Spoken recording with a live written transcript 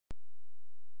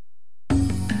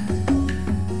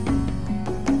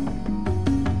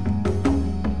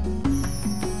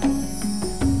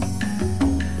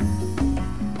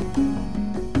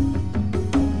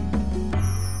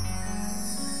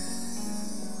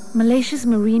Malaysia's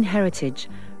marine heritage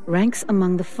ranks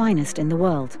among the finest in the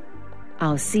world.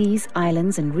 Our seas,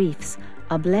 islands, and reefs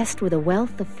are blessed with a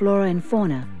wealth of flora and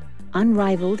fauna,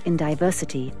 unrivaled in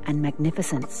diversity and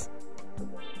magnificence.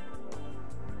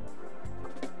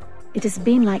 It has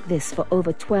been like this for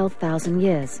over 12,000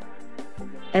 years,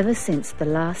 ever since the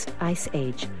last ice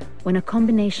age, when a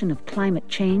combination of climate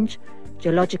change,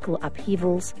 geological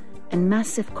upheavals, and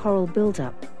massive coral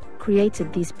buildup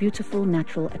created these beautiful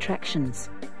natural attractions.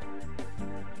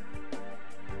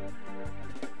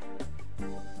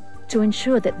 To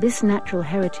ensure that this natural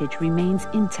heritage remains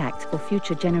intact for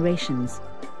future generations,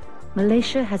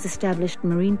 Malaysia has established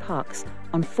marine parks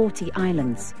on 40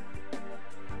 islands.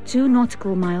 2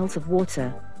 nautical miles of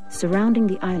water surrounding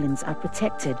the islands are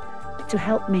protected to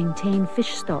help maintain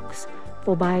fish stocks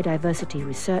for biodiversity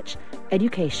research,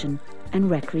 education, and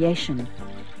recreation.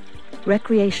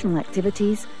 Recreational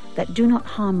activities that do not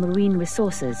harm marine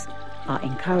resources are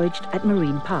encouraged at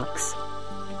marine parks.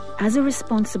 As a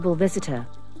responsible visitor,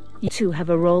 you too have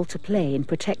a role to play in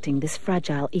protecting this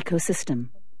fragile ecosystem.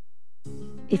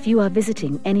 If you are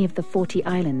visiting any of the 40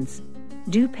 islands,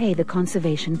 do pay the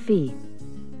conservation fee.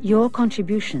 Your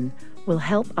contribution will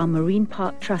help our Marine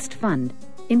Park Trust Fund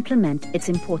implement its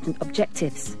important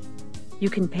objectives. You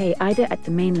can pay either at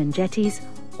the mainland jetties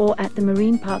or at the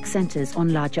marine park centres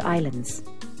on larger islands.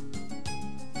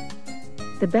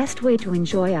 The best way to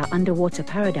enjoy our underwater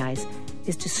paradise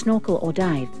is to snorkel or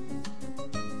dive.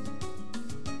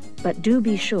 But do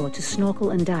be sure to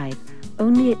snorkel and dive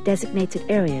only at designated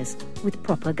areas with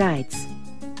proper guides.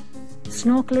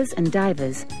 Snorkelers and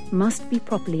divers must be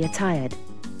properly attired.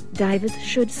 Divers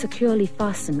should securely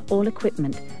fasten all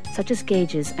equipment such as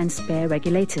gauges and spare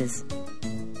regulators.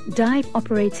 Dive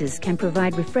operators can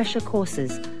provide refresher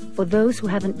courses for those who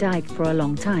haven't dived for a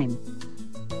long time.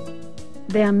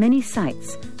 There are many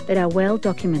sites that are well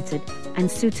documented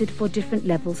and suited for different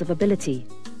levels of ability.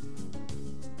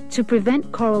 To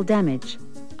prevent coral damage,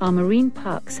 our marine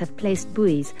parks have placed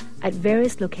buoys at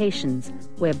various locations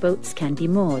where boats can be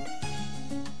moored.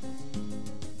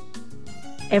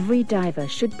 Every diver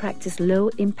should practice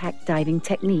low-impact diving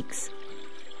techniques.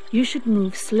 You should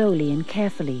move slowly and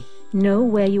carefully. Know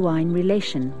where you are in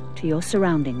relation to your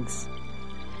surroundings.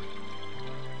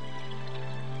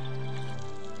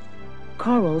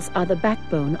 Corals are the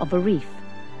backbone of a reef,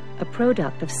 a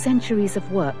product of centuries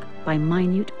of work by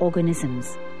minute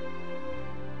organisms.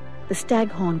 The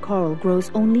staghorn coral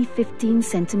grows only 15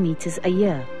 centimeters a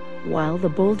year, while the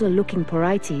boulder-looking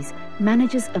Porites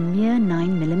manages a mere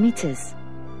 9 millimeters.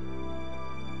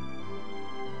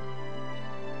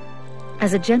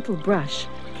 As a gentle brush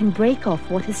can break off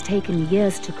what has taken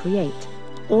years to create,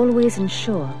 always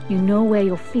ensure you know where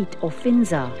your feet or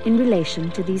fins are in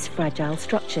relation to these fragile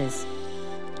structures.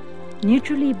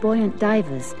 Neutrally buoyant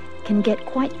divers can get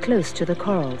quite close to the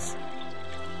corals.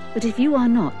 But if you are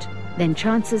not, then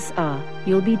chances are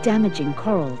you'll be damaging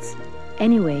corals.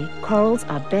 Anyway, corals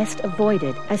are best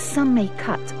avoided as some may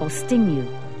cut or sting you.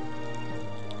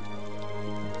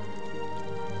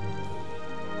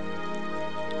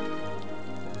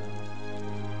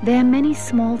 There are many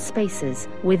small spaces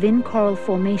within coral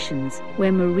formations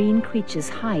where marine creatures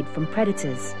hide from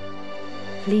predators.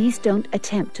 Please don't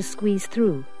attempt to squeeze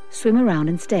through. Swim around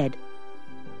instead.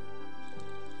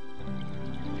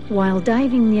 While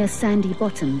diving near sandy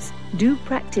bottoms, do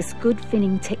practice good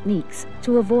finning techniques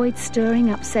to avoid stirring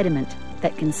up sediment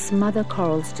that can smother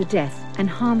corals to death and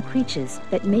harm creatures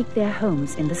that make their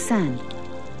homes in the sand.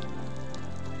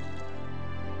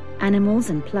 Animals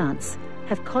and plants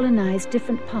have colonized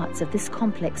different parts of this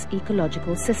complex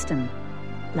ecological system.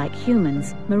 Like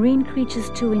humans, marine creatures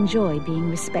too enjoy being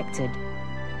respected.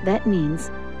 That means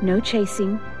no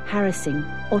chasing, harassing,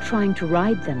 or trying to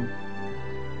ride them.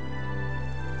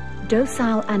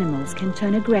 Docile animals can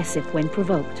turn aggressive when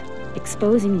provoked,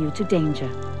 exposing you to danger.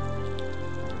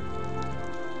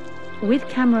 With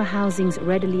camera housings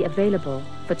readily available,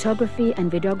 photography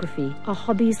and videography are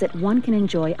hobbies that one can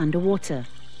enjoy underwater.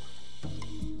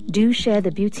 Do share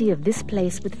the beauty of this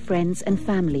place with friends and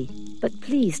family, but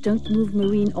please don't move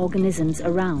marine organisms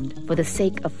around for the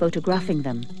sake of photographing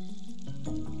them.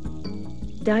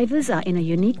 Divers are in a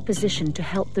unique position to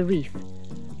help the reef.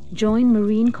 Join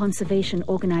marine conservation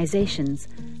organizations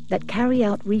that carry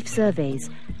out reef surveys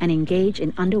and engage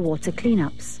in underwater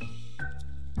cleanups.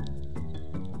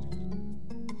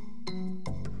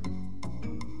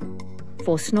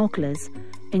 For snorkelers,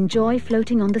 enjoy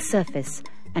floating on the surface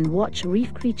and watch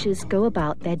reef creatures go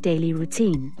about their daily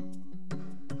routine.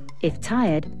 If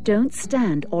tired, don't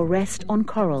stand or rest on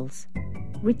corals.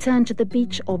 Return to the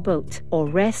beach or boat, or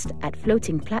rest at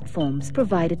floating platforms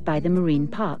provided by the marine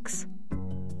parks.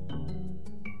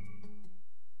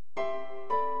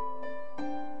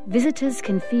 Visitors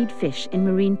can feed fish in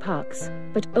marine parks,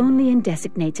 but only in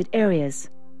designated areas.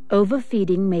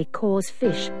 Overfeeding may cause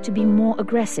fish to be more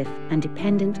aggressive and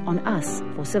dependent on us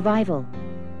for survival.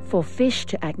 For fish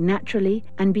to act naturally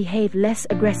and behave less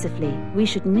aggressively, we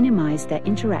should minimize their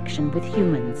interaction with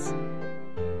humans.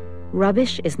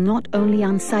 Rubbish is not only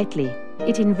unsightly,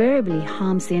 it invariably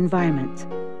harms the environment.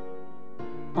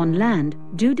 On land,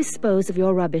 do dispose of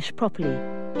your rubbish properly,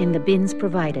 in the bins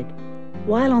provided.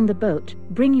 While on the boat,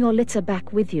 bring your litter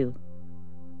back with you.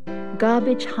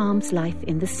 Garbage harms life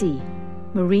in the sea.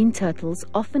 Marine turtles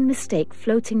often mistake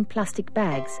floating plastic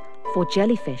bags for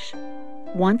jellyfish.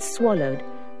 Once swallowed,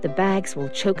 the bags will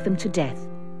choke them to death.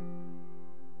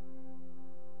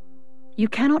 You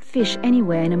cannot fish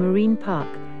anywhere in a marine park,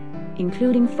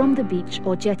 including from the beach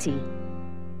or jetty.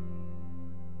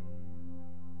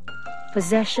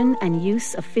 Possession and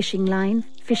use of fishing line,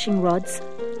 fishing rods,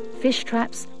 fish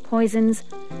traps, poisons,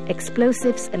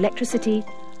 explosives, electricity,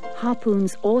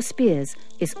 harpoons or spears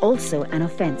is also an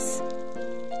offense.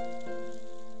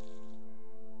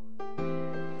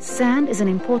 Sand is an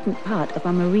important part of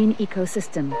our marine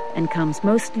ecosystem and comes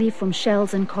mostly from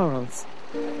shells and corals.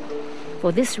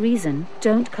 For this reason,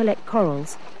 don't collect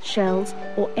corals, shells,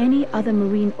 or any other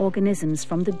marine organisms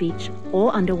from the beach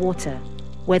or underwater,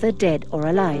 whether dead or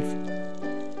alive.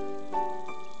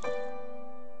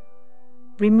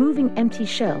 Removing empty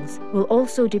shells will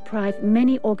also deprive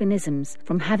many organisms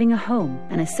from having a home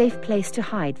and a safe place to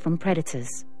hide from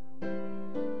predators.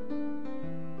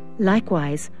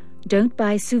 Likewise, don't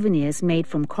buy souvenirs made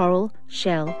from coral,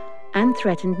 shell, and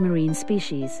threatened marine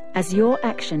species, as your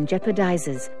action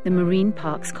jeopardizes the marine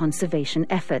park's conservation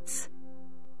efforts.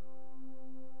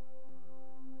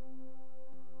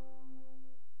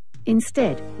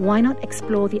 Instead, why not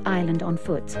explore the island on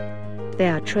foot?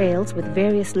 There are trails with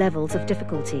various levels of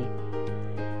difficulty.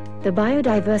 The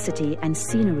biodiversity and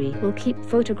scenery will keep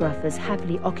photographers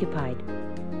happily occupied.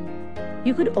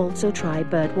 You could also try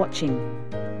bird watching.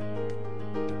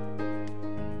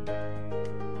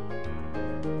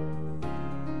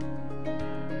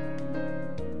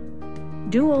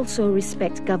 Do also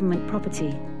respect government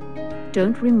property.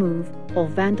 Don't remove or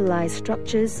vandalize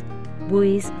structures,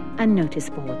 buoys, and notice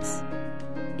boards.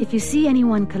 If you see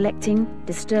anyone collecting,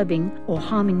 disturbing, or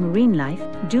harming marine life,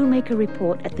 do make a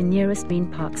report at the nearest marine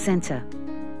park center.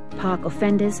 Park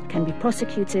offenders can be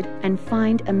prosecuted and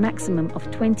fined a maximum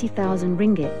of 20,000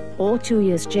 ringgit or 2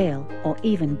 years jail, or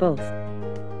even both.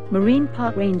 Marine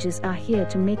park rangers are here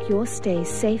to make your stay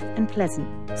safe and pleasant,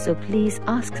 so please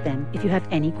ask them if you have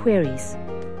any queries.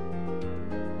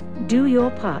 Do your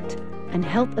part and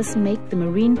help us make the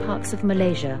marine parks of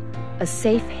Malaysia a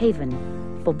safe haven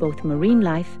for both marine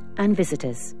life and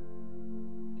visitors.